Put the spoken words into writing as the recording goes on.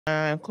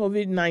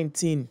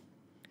COVID-19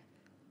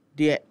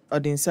 de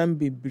odinsam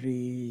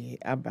bebre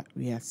aba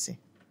wiase.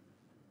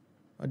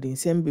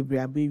 Odinsam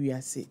bebre aba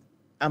wiase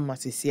ama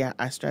sesia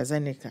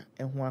AstraZeneca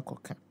eho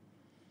akoka.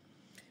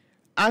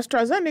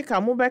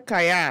 AstraZeneca mo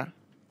beka ya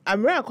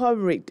amra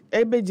COVID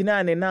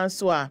ebegina ne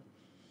nanso a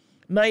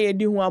na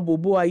yedi ho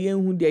abobo a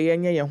yenhu de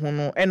yenye ye ho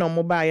no eno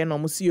mo ba ye no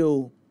mo si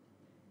o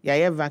ya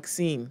ye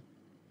vaccine.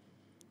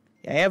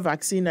 Ya ye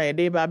vaccine na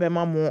yede ba be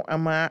ma mo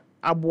ama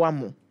aboa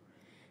mo.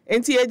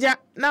 Enti eja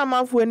na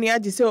amanfo ani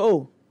age se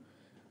o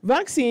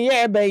vaccine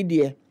ye eba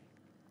idie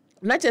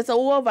na chese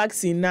wo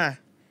vaccine na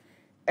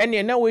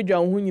ene na wedwa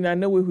ho nyina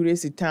na wehure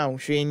si town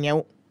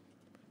hwenyew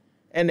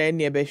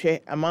ene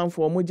behwe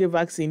amanfo omoje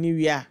vaccine ni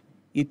wi a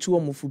yetu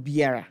omufo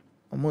biara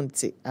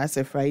omonte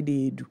ase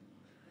Friday edu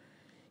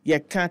ye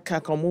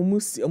kaka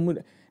omomusi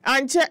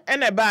anche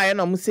ene ba ye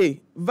no mo say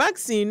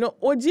vaccine no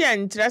oji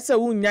enkyere se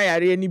wunya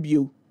yare ni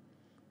bio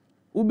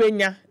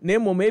ubenya na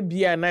emom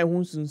ebia na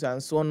ehun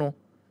sunsanso no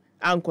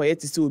anko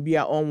yeti se obi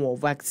a onwo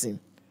vaccine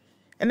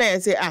ena ye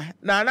say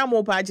na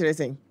mo pa akire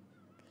sen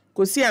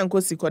kosi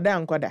ankosi koda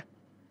ankoda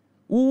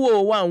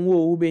wuwo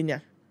wanwo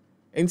ubenya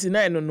enti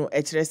na eno no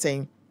ekire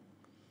sen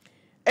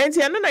enti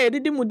eno na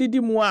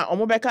yedidi mu a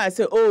omobeka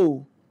say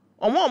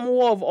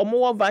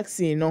omo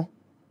vaccine no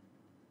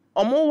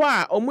omo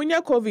wa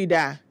omunya covid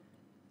a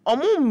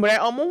omo mre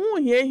omo hu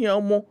hiehie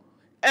omo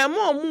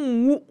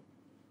nwu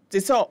te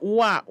so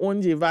wa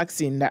onje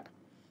vaccine da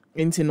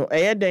enti no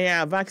eyeden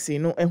ya vaccine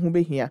no ehu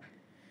behia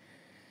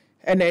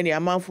ena eni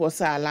amanfo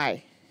sa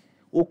alai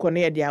wokọ na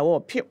yede awo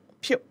piu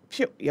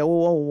ye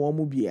wo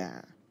mu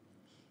bia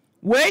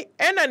we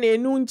ena na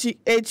enu nchi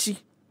echi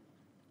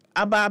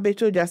aba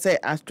beto ja say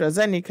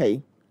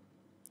AstraZeneca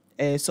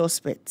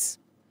suspect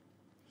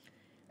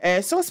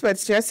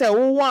say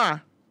wo wa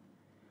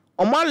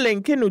omo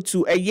link no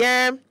to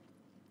a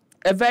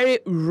very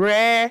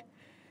rare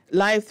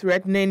life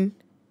threatening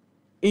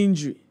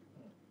injury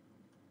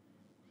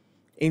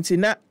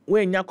intina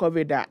we nya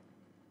covid a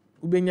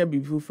ubenya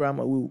bifu from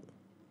awu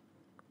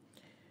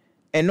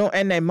eno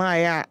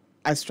NMI ya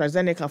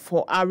AstraZeneca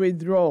for a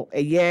withdraw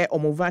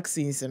omo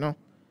vaccines no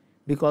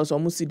because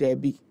omo si there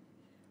be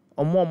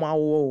omo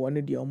awo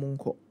ne de omo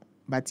nko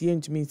but ye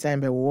ntumi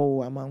time be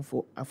wo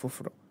amanfo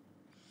afoforo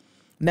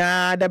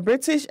na the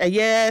British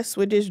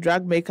Swedish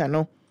drug maker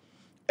no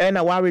and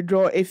a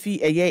withdraw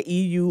efi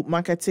EU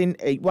marketing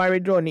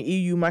withdraw ni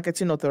EU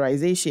marketing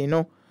authorization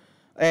no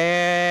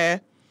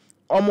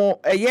omo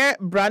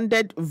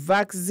branded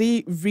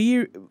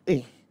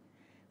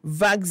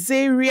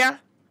Vaxzeria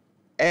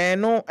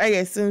no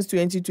since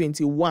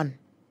 2021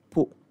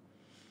 po.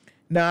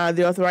 Now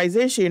the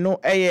authorization no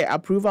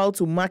approval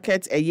to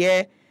market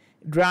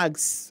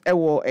drugs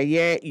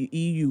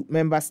EU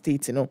member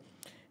states no.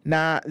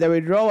 Now the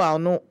withdrawal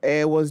no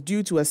was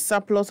due to a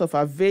surplus of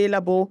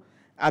available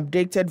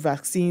updated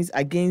vaccines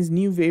against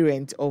new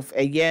variant of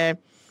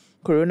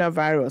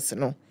coronavirus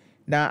no.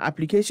 Now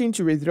application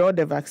to withdraw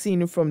the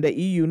vaccine from the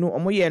EU no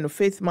omoye no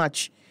 5th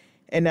March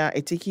and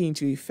it taking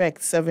into effect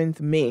 7th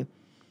May.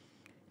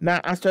 Now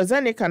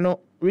AstraZeneca no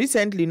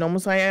recently no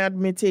musaya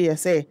admit ye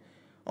say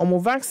omo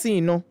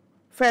vaccine no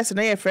first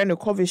na ye friend no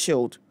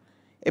Covishield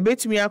e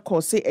betumi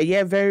cause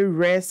a very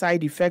rare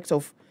side effect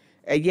of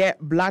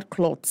blood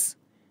clots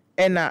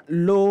and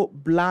low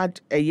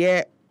blood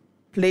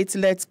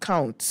platelet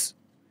count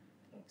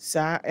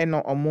sa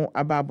eno omo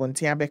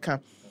ababonte abeka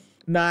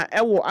na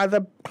ewo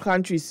other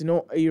countries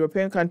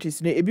European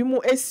countries ebi mu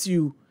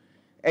issue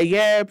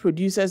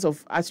producers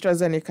of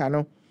AstraZeneca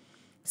no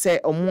say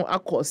omo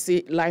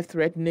akose life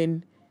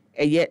threatening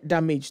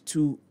damage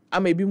to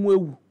ebi mu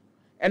ewu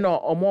eno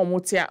omo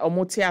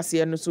te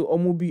ase no so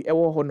omo bi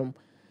ewo honom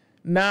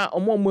na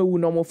omo ewu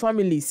no omo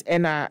families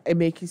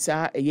make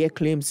sa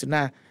claims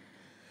na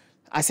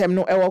asem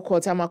no ewo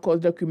court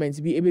court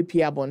documents bi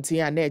ebepia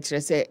abonte a na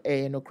ekire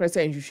say no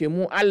krese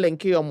nhwehwemu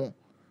alenke omo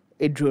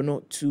edro no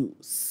to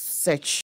search